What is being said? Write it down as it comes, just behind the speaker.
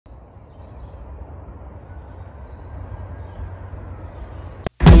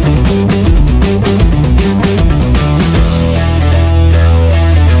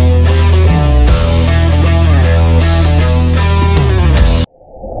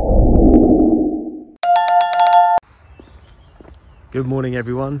Good morning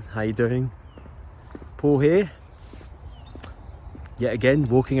everyone, how you doing? Paul here, yet again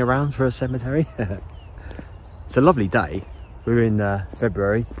walking around for a cemetery. It's a lovely day. We're in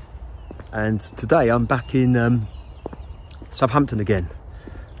February and today I'm back in Southampton again,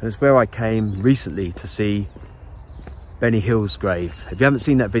 and it's where I came recently to see Benny Hill's grave. If you haven't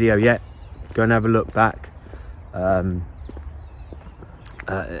seen that video yet, go and have a look back. I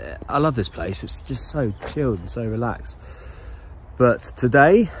love this place, it's just so chilled and so relaxed. But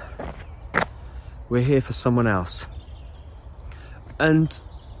today we're here for someone else, and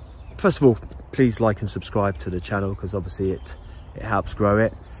first of all, please like and subscribe to the channel, because obviously it helps grow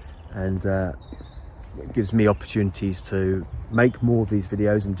it, and it gives me opportunities to make more of these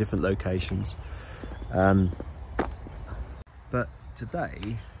videos in different locations. But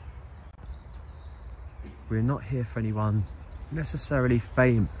today we're not here for anyone necessarily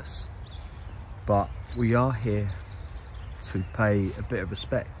famous, but we are here to pay a bit of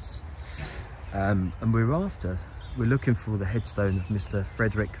respects, and we're looking for the headstone of Mr.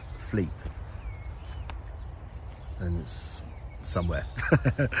 Frederick Fleet, and it's somewhere.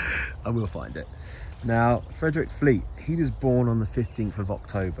 I will find it. Now, Frederick Fleet, he was born on the 15th of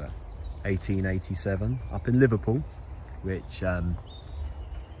October 1887 up in Liverpool, which is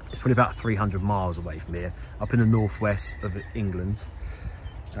probably about 300 miles away from here, up in the northwest of England.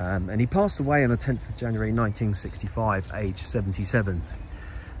 And he passed away on the 10th of January 1965, aged 77.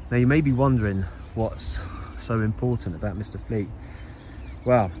 Now you may be wondering what's so important about Mr. Fleet.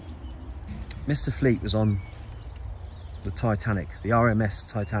 Well, Mr. Fleet was on the Titanic, the RMS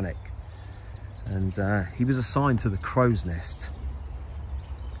Titanic, and he was assigned to the Crow's Nest.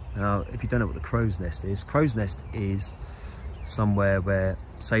 Now, if you don't know what the Crow's Nest is somewhere where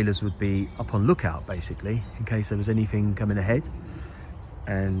sailors would be up on lookout, basically, in case there was anything coming ahead.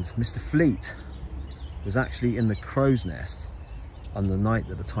 And Mr. Fleet was actually in the Crow's Nest on the night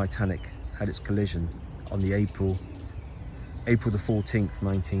that the Titanic had its collision on the April the 14th,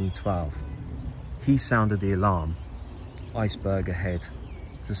 1912. He sounded the alarm, iceberg ahead,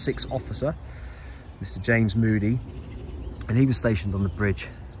 to 6th officer, Mr. James Moody, and he was stationed on the bridge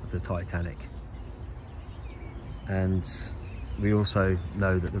of the Titanic. And we also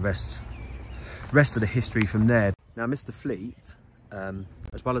know that the rest of the history from there. Now, Mr. Fleet,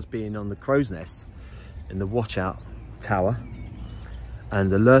 as well as being on the Crow's Nest in the watch-out tower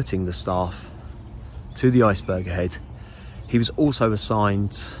and alerting the staff to the iceberg ahead, he was also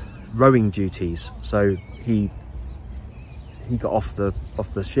assigned rowing duties. So he got off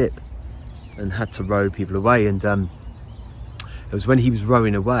the ship and had to row people away, and it was when he was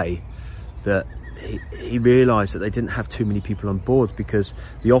rowing away that he realised that they didn't have too many people on board, because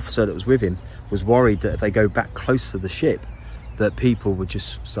the officer that was with him was worried that if they go back close to the ship, that people would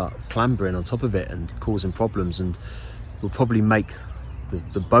just start clambering on top of it and causing problems, and will probably make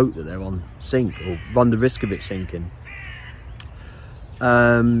the boat that they're on sink, or run the risk of it sinking.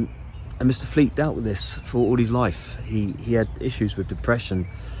 And Mr. Fleet dealt with this for all his life. He had issues with depression,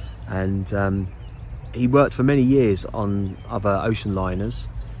 and he worked for many years on other ocean liners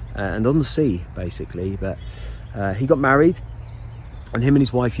and on the sea, basically. But he got married, and him and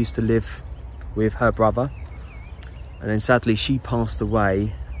his wife used to live with her brother. And then sadly she passed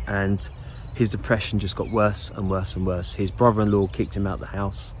away, and his depression just got worse and worse and worse. His brother-in-law kicked him out of the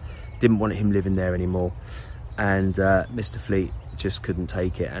house, didn't want him living there anymore, and Mr. Fleet just couldn't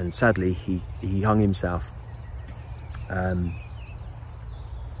take it, and sadly he hung himself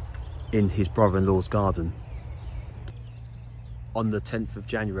in his brother-in-law's garden on the 10th of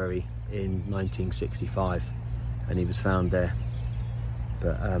January in 1965, and he was found there.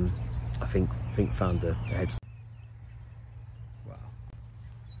 But I think found the headstone.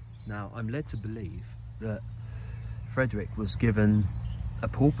 Now, I'm led to believe that Frederick was given a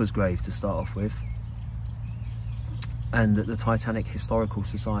pauper's grave to start off with, and that the Titanic Historical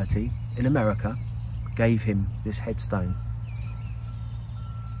Society in America gave him this headstone.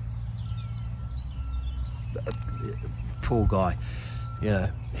 Poor guy, you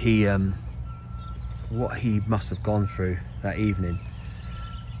know, what he must have gone through that evening,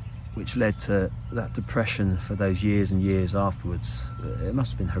 which led to that depression for those years and years afterwards. It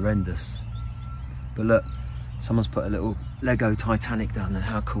must have been horrendous. But look, someone's put a little Lego Titanic down there.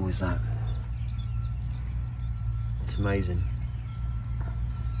 How cool is that? It's amazing.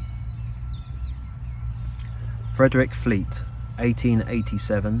 Frederick Fleet,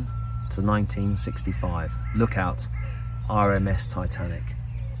 1887 to 1965. Lookout, RMS Titanic.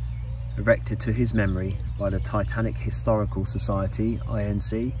 Erected to his memory by the Titanic Historical Society,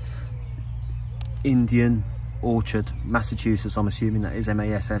 INC, Indian Orchard, Massachusetts, I'm assuming that is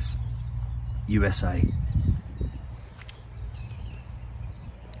MASS, USA.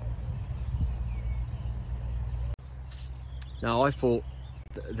 Now I thought,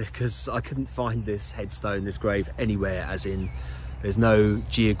 because I couldn't find this headstone, this grave anywhere, as in there's no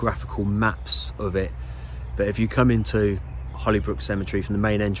geographical maps of it, but if you come into Hollybrook Cemetery from the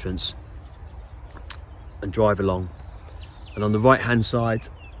main entrance and drive along, and on the right hand side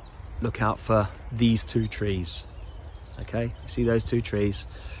look out for these two trees. Okay, you see those two trees,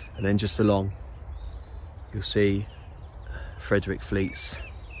 and then just along you'll see Frederick Fleet's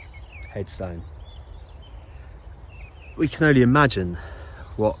headstone. We can only imagine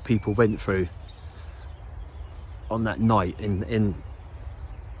what people went through on that night in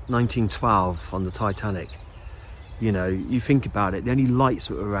 1912 on the Titanic. You know, you think about it, the only lights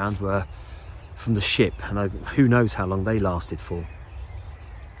that were around were from the ship, and who knows how long they lasted for.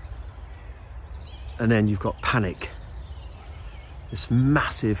 And then you've got panic, this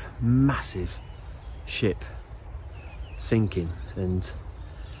massive ship sinking, and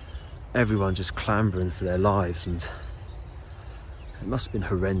everyone just clambering for their lives, and it must have been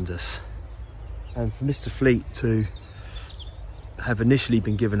horrendous. And for Mr. Fleet to have initially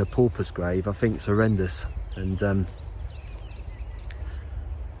been given a pauper's grave, I think it's horrendous. And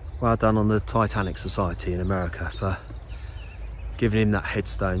well done on the Titanic Society in America for giving him that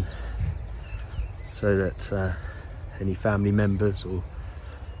headstone, so that any family members or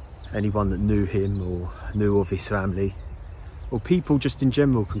anyone that knew him or knew of his family, or people just in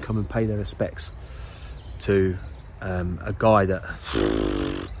general, can come and pay their respects to a guy that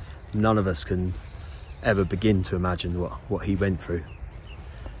none of us can ever begin to imagine what he went through.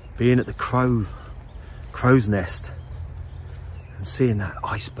 Being at the crow's nest and seeing that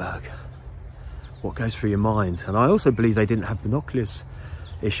iceberg, what goes through your mind? And I also believe they didn't have binoculars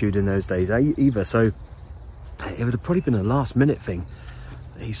issued in those days either, so it would have probably been a last minute thing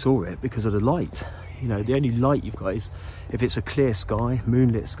that he saw it, because of the light. You know, the only light you've got is if it's a clear sky,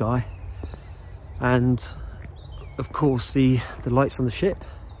 moonlit sky, and of course the lights on the ship.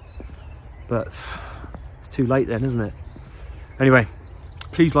 But it's too late then, isn't it? Anyway,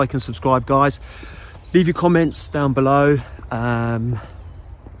 please like and subscribe, guys. Leave your comments down below.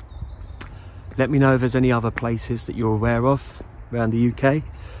 Let me know if there's any other places that you're aware of around the UK,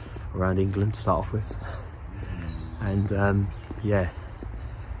 around England to start off with. And yeah,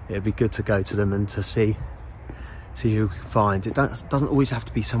 it'd be good to go to them and to see who you find. It doesn't always have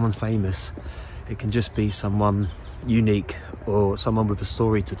to be someone famous. It can just be someone unique, or someone with a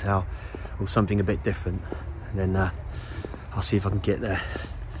story to tell, or something a bit different. And then I'll see if I can get there.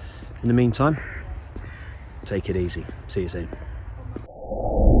 In the meantime, take it easy. See you soon.